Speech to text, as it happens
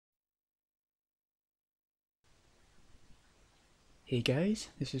Hey guys,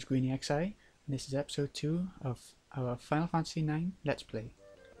 this is GreenyXI, and this is episode 2 of our Final Fantasy IX Let's Play.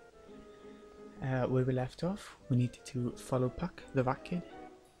 Where we left off, we needed to follow Puck, the Rat Kid,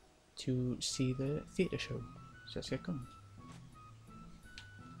 to see the theatre show. So let's get going.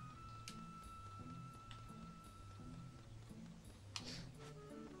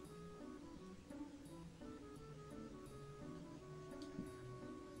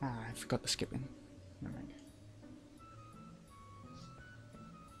 I forgot the skipping. Never mind.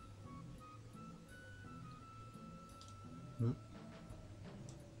 Oop.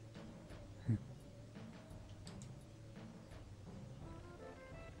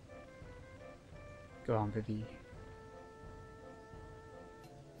 Go on, Vivi.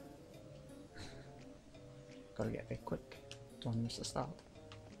 Gotta get there quick. Don't miss the start.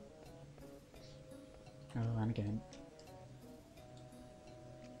 Oh, and again.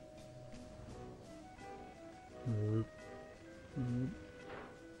 Oop. Oop.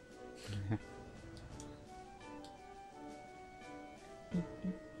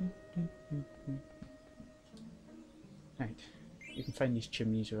 Right, you can find these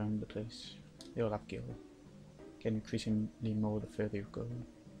chimneys around the place. They all have gil, getting increasingly more the further you go.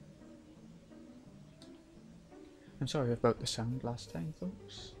 I'm sorry about the sound last time,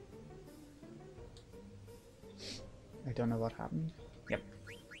 folks. I don't know what happened. Yep,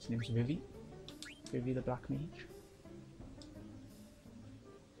 his name's Vivi. Vivi the Black Mage.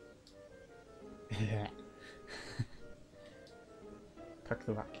 Puck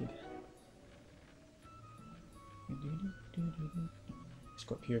the Rat Kid. Let's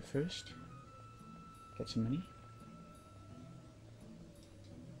go up here first. Get some money.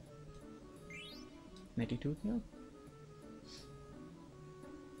 92 gil.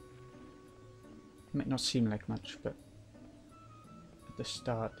 It might not seem like much, but at the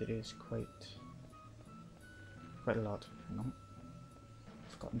start it is quite a lot. Hang on.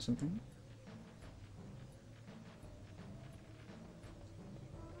 Forgotten something.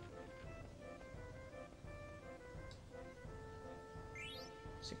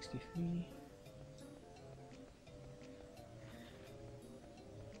 $63.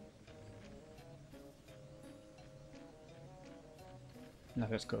 Now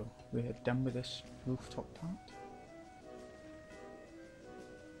let's go. We're done with this rooftop part.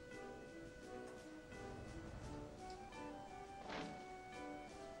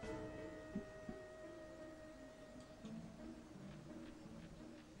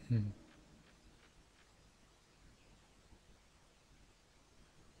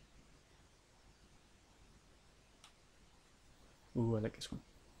 Ooh, I like this one.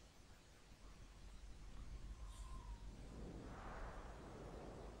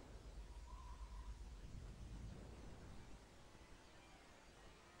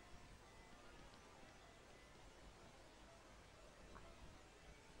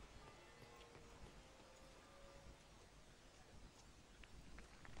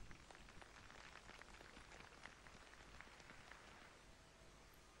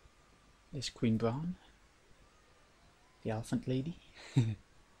 This Queen Brahne, the elephant lady. And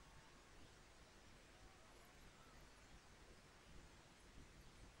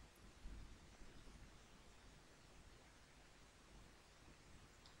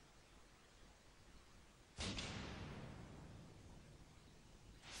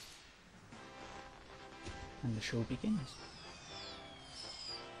the show begins.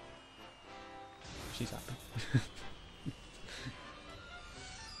 She's happy.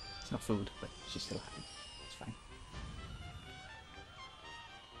 It's not food, but she's still happy. It's fine.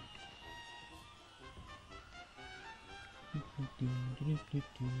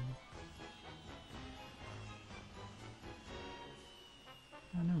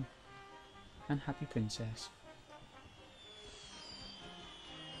 Oh no. Unhappy princess.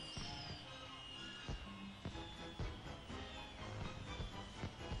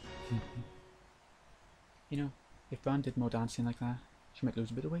 You know, if Brahne did more dancing like that, she might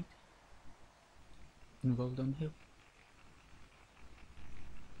lose a bit of weight and roll downhill.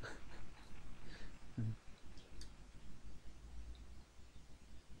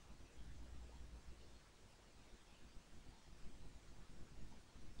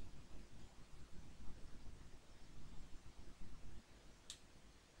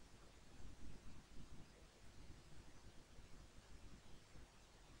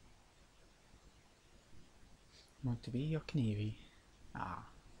 Want to be your canary? Ah,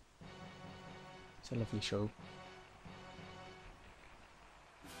 it's a lovely show.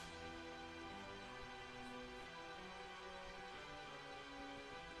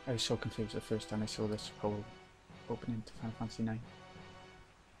 I was so confused the first time I saw this whole opening to Final Fantasy IX.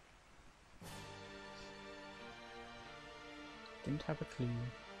 didn't have a clue.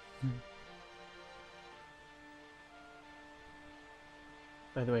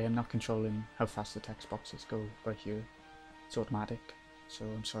 By the way, I'm not controlling how fast the text boxes go by here. It's automatic, so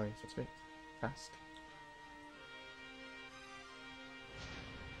I'm sorry if it's a bit fast.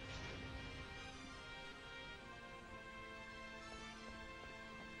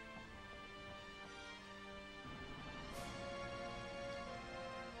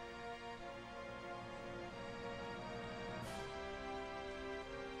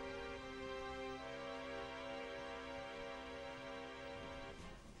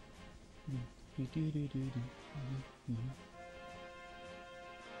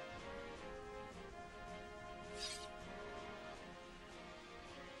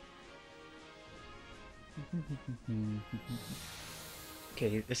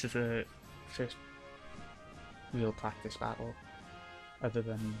 Okay, this is the first real practice battle, other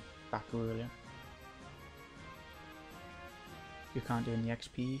than Baku earlier. You can't do any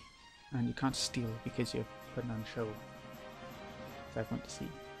XP, and you can't steal because you're putting on a show for everyone to see.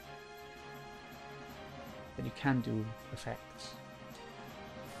 But you can do effects.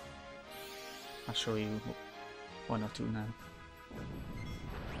 I'll show you one or two now.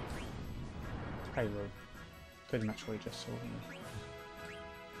 I will pretty much what you just saw here.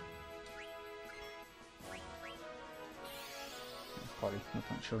 Probably no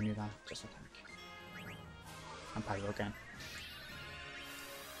point showing you that, just attack. And pyro again.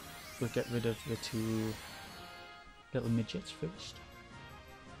 We'll get rid of the two little midgets first.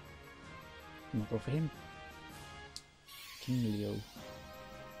 And we'll go for him. King Leo.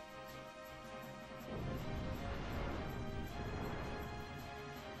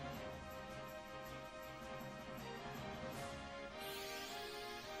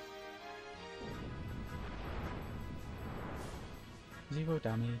 Zero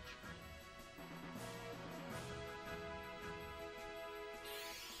damage.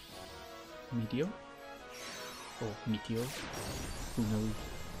 Meteor? Or Meteor? Who knows?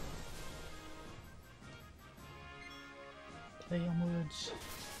 Play onwards.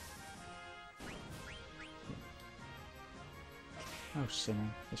 Oh, Sinner.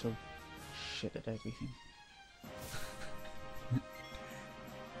 You're so shit at everything.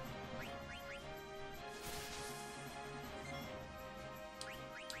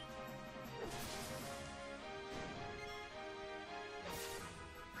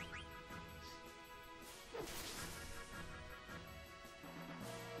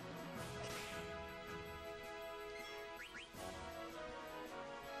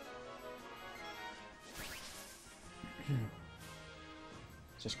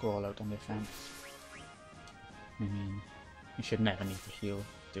 Just go all out on defense. I mean, you should never need to heal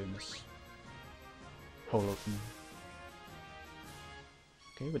doing this whole opening.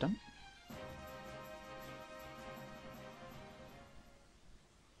 Okay, we're done.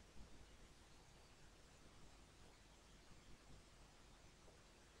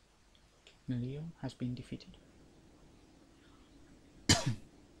 Leo has been defeated.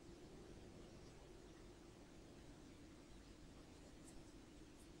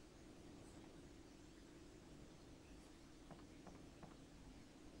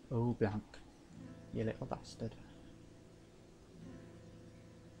 Oh, Blanc, you little bastard.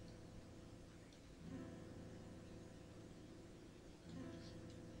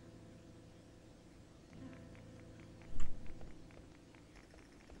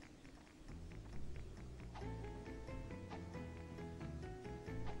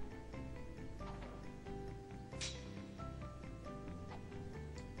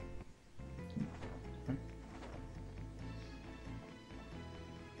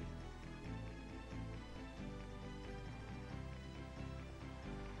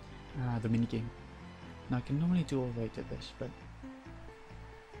 The minigame. Now I can normally do alright at this, but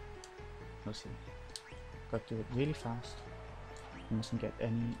we'll see. Got to do it really fast. You mustn't get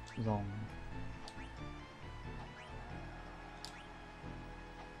any wrong.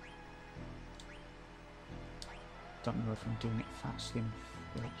 Don't know if I'm doing it fast enough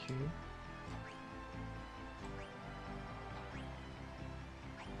right here.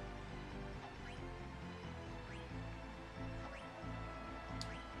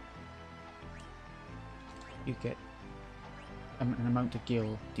 You get an amount of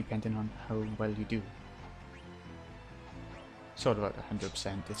gil depending on how well you do. Sort of at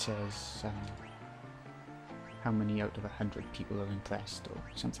 100%, it says how many out of 100 people are impressed or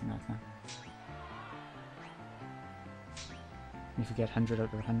something like that. If you get 100 out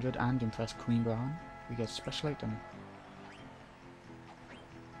of 100 and impress Queen Brahne, you get a special item.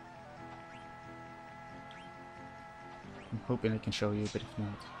 I'm hoping I can show you, but if not,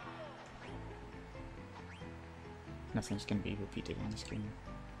 Nothing's going to be repeated in this game.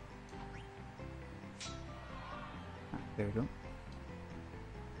 Ah, there we go.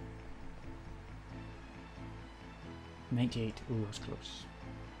 98. Ooh, that's close.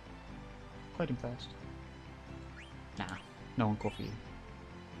 Quite impressed. Nah, no one call for you.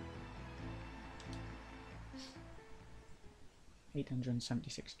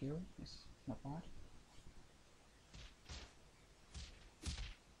 876 gear. Yes, not bad.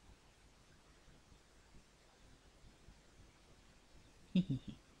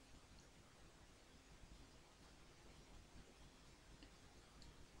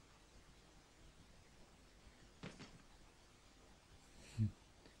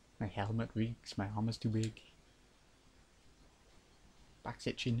 My helmet reeks, my armor's too big. Back's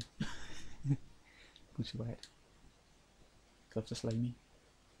itching. Boots are wet. Gloves are slimy.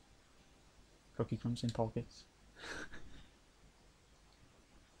 Cookie crumbs in pockets.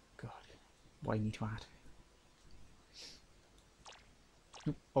 God, why me to add?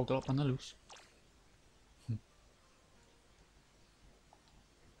 Nope, hold up on the loose.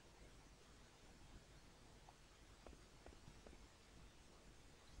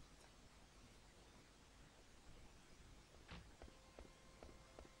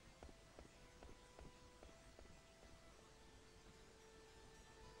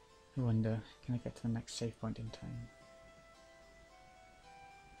 I wonder, can I get to the next save point in time?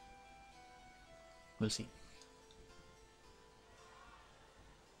 We'll see.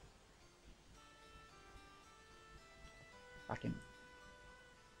 Back in.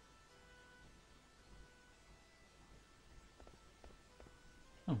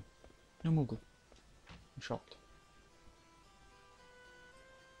 Oh, no Moogle. I'm shocked.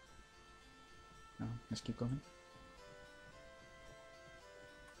 No, let's keep going.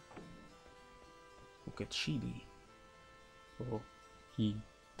 Look at she be? Or he.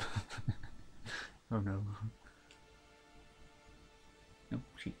 Oh no. No,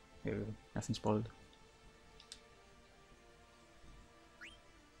 she. There we go. Nothing spoiled.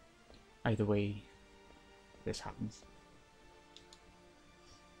 Either way, this happens.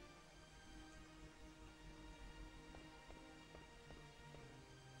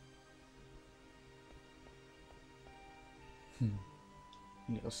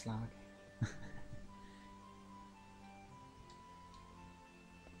 Little slag.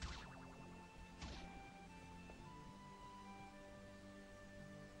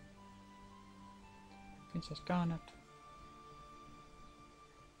 Princess Garnet.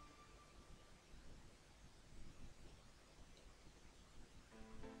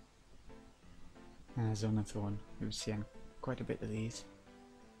 Zone and Thorn. We've seen quite a bit of these.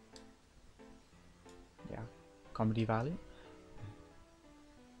 Yeah, comedy value.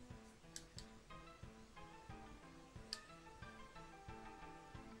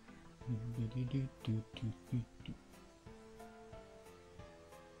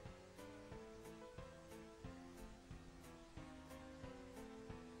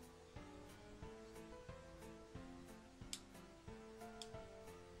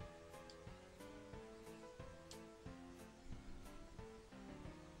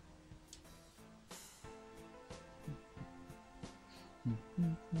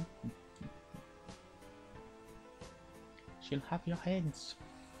 She'll have your heads.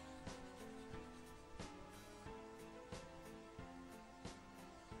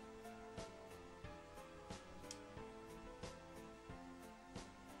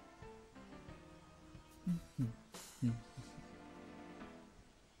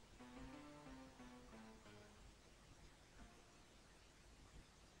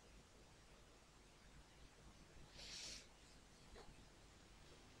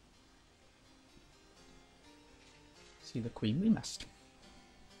 See the Queen we must.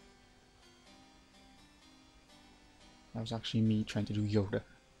 That was actually me trying to do Yoda.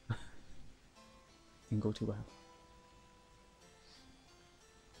 Didn't go too well.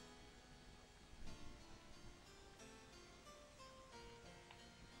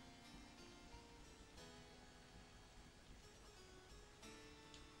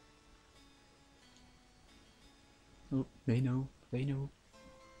 Oh, they know, they know.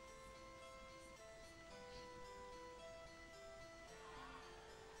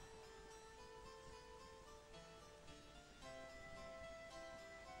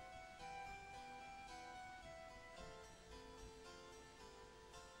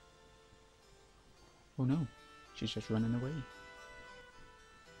 Oh no, she's just running away.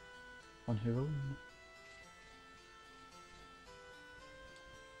 On her own.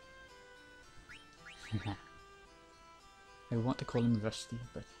 I want to call him Rusty,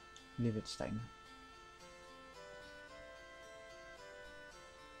 but leave it Steiner.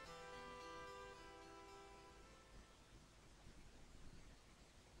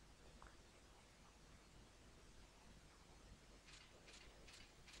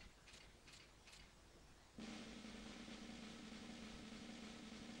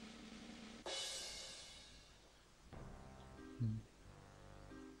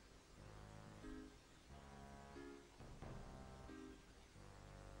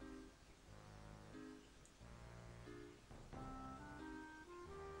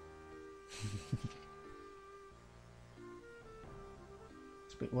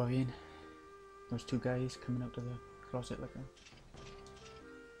 It's a bit worrying. Those two guys coming out of the closet like that.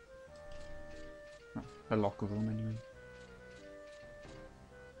 Oh, a locker room anyway.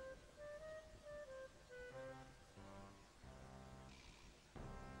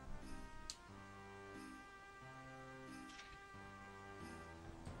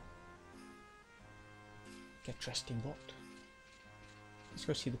 Get dressed in what? Let's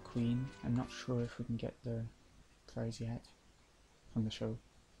go see the Queen. I'm not sure if we can get the prize yet from the show.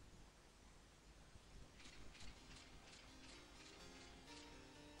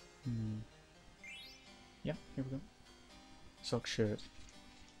 Yeah, here we go. Silk shirt.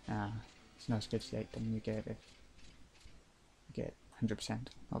 Ah, it's not as good as the item you get if you get 100%,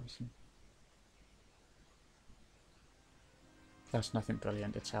 obviously. That's nothing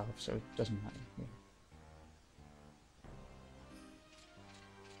brilliant itself, so it doesn't matter. Yeah.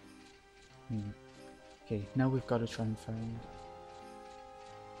 Okay, now we've got to try and find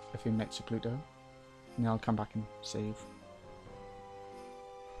a few minutes of Pluto, and then I'll come back and save.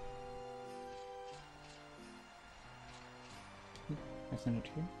 Nothing out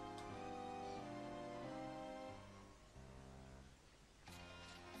here.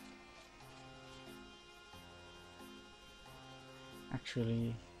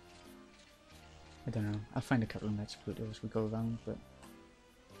 Actually, I don't know. I'll find a couple of minutes of Pluto as we go around, but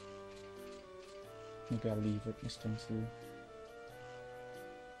maybe I'll leave it this time too.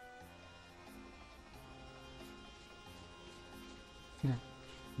 Yeah.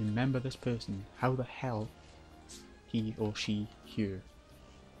 Remember this person. How the hell is he or she here?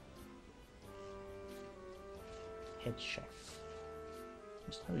 Head chef.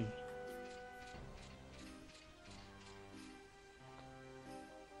 Just hurry.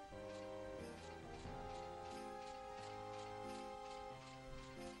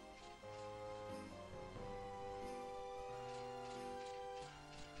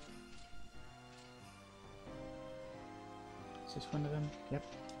 Is this one of them? Yep.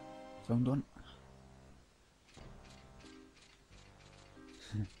 Found one.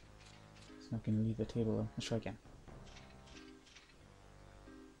 It's not going to leave the table though. Let's try again.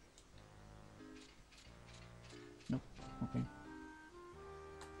 Nope. Okay.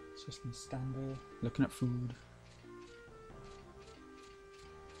 It's just going to stand there looking at food.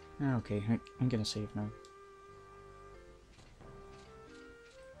 Okay, I'm going to save now.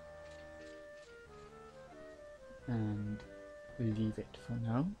 And leave it for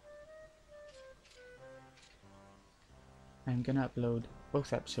now. I'm gonna upload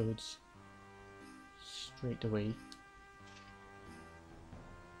both episodes straight away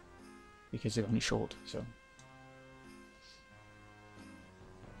because they're only short, so.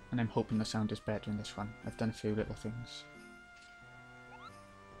 And I'm hoping the sound is better in this one. I've done a few little things.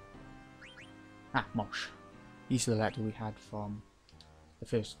 Ah, Mosh. He's the letter we had from the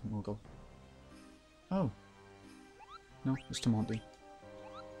first Moogle. Oh. No, it's Tamonti.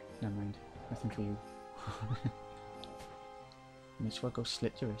 Never mind. Nothing for you. May as well go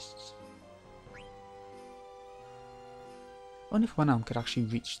slit your wrists. Only if one arm could actually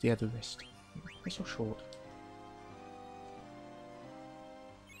reach the other wrist. They're so short.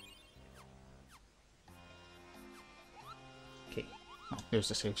 Okay. Oh, there's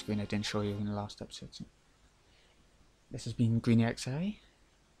the save screen I didn't show you in the last episode. So. This has been GreenyXI,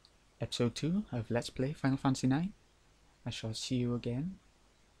 episode 2 of Let's Play Final Fantasy IX. I shall see you again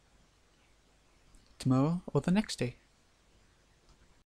tomorrow or the next day.